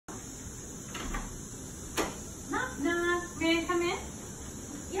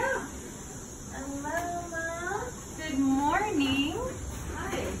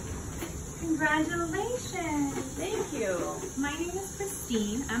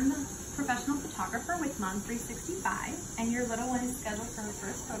I'm the professional photographer with Mom365, and your little one is scheduled for her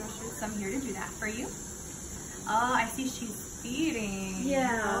first photo shoot, so I'm here to do that for you. Oh, I see she's feeding.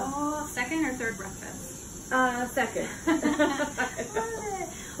 Yeah. Oh, second or third breakfast? Second. Love it.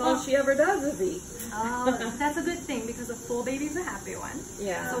 All she ever does is eat. Oh, that's a good thing because a full baby's a happy one.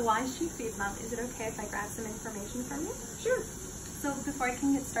 Yeah. So while she feeds, Mom, is it okay if I grab some information from you? Sure. So before I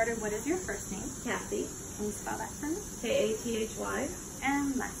can get started, what is your first name? Kathy. Can you spell that for me? Kathy.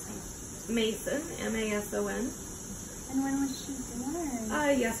 And last name? Mason, Mason. And when was she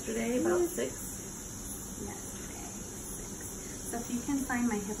born? Yesterday, about 6. Yesterday, 6. So if you can sign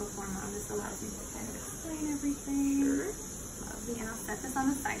my HIPAA form, Mom, this allows me to kind of explain everything. Sure. Lovely. And I'll set this on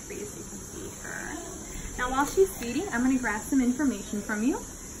the side for you so you can feed her. Now while she's feeding, I'm going to grab some information from you,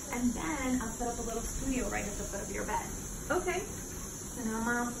 and then I'll set up a little studio right at the foot of your bed. Okay. So now,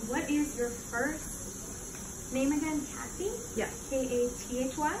 Mom, what is your first name again? Kathy? Yeah. Kathy?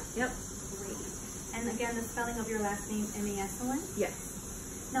 Yep. Great. And again, the spelling of your last name, Mason? Yes.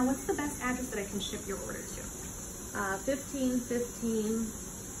 Now, what's the best address that I can ship your order to? 1515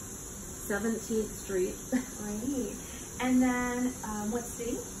 17th Street. Great. And then, what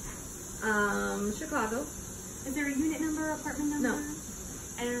city? Chicago. Is there a unit number, apartment number? No.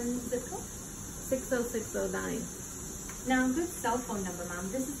 And zip code? 60609. Now, good cell phone number,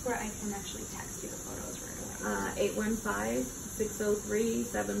 Mom. This is where I can actually text you the photos right away.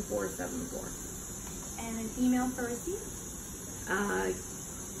 815-603-7474. And an email for receipt?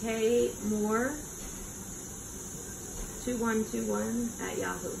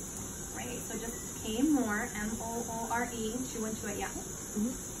 kmore2121@yahoo. Great. So just kmore, M-O-O-R-E, 212 at Yahoo.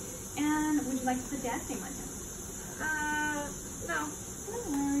 Mm-hmm. And would you like to put Dad's name on him? No. No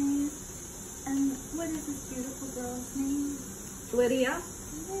worries. And what is this beautiful girl's name? Lydia.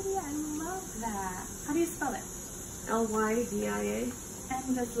 Lydia, I love that. How do you spell it? Lydia.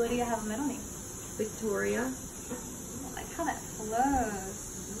 And does Lydia have a middle name? Victoria. I like how that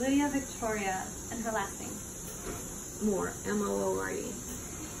flows. Lydia Victoria. And her last name? Moore. Moore.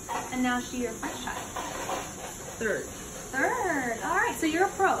 And now she your first child? Third. Third. All right, so you're a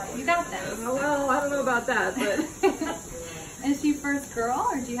pro. You got this. Well, I don't know about that, but... Is she first girl,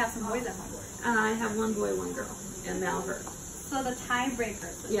 or do you have some boys at home? I have one boy, one girl, and now her. So the tiebreaker.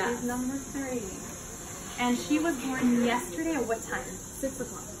 So Yeah. she's number 3. And she was born yesterday at what time? 6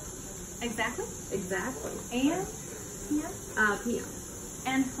 o'clock. Exactly? Exactly. AM? PM? PM.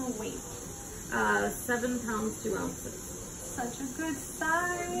 And her weight? 7 pounds, 2 ounces. Such a good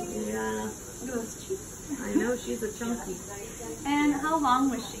size. Yeah. Look at those cheeks. I know, she's a chunky. And how long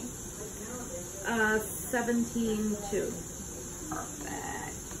was she? 17.2. Perfect.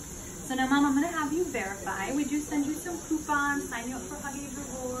 So now, Mom, I'm going to have you verify. We do send you some coupons, sign you up for Huggies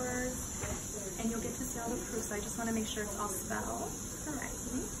Rewards, and you'll get to see all the proof. So I just want to make sure it's all spelled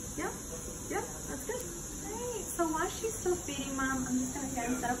correctly. Yep. Yep, that's good. Great. So while she's still feeding, Mom, I'm just going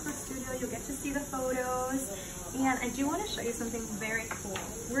to set up her studio. You'll get to see the photos. And I do want to show you something very cool.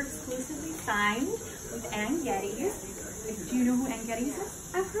 We're exclusively signed with Ann Geddes. Do you know who Ann Geddes is?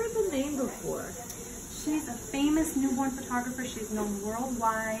 I've heard the name before. She's a famous newborn photographer. She's known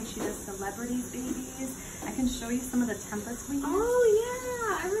worldwide. She does celebrity babies. I can show you some of the templates we use. Oh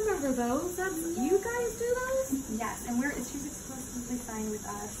yeah, I remember those. You guys do those? Yes, and she's exclusively signed with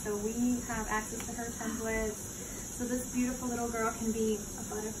us, so we have access to her templates. So this beautiful little girl can be a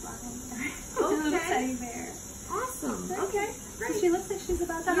butterfly. A little teddy bear. Awesome. Great. Okay, great. So she looks like she's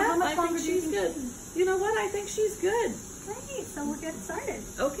about to. Yeah, How much I longer think do you she's good. You know what? I think she's good. Great. So we'll get started.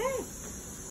 Okay.